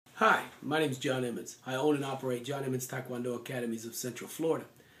Hi, my name is John Emmons. I own and operate John Emmons Taekwondo Academies of Central Florida.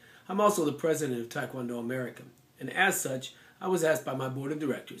 I'm also the president of Taekwondo America, and as such, I was asked by my board of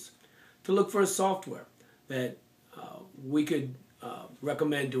directors to look for a software that we could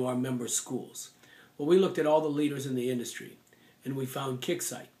recommend to our member schools. Well, we looked at all the leaders in the industry, and we found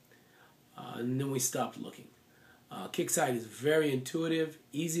Kicksite, and then we stopped looking. Kicksite is very intuitive,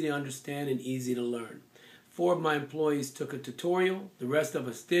 easy to understand, and easy to learn. 4 of my employees took a tutorial, the rest of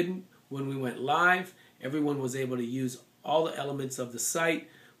us didn't. When we went live, everyone was able to use all the elements of the site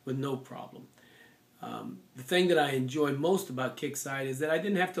with no problem. The thing that I enjoy most about Kicksite is that I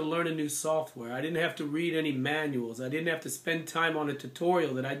didn't have to learn a new software. I didn't have to read any manuals. I didn't have to spend time on a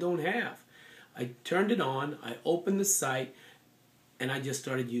tutorial that I don't have. I turned it on, I opened the site, and I just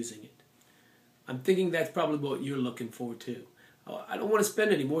started using it. I'm thinking that's probably what you're looking for too. I don't want to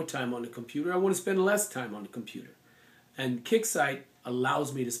spend any more time on the computer. I want to spend less time on the computer. And Kicksite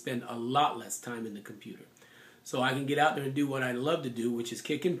allows me to spend a lot less time in the computer. So I can get out there and do what I love to do, which is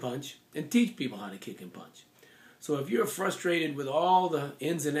kick and punch, and teach people how to kick and punch. So if you're frustrated with all the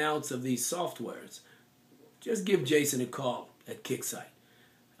ins and outs of these softwares, just give Jason a call at Kicksite.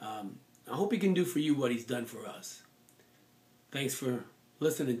 I hope he can do for you what he's done for us. Thanks for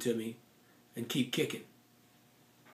listening to me, and keep kicking.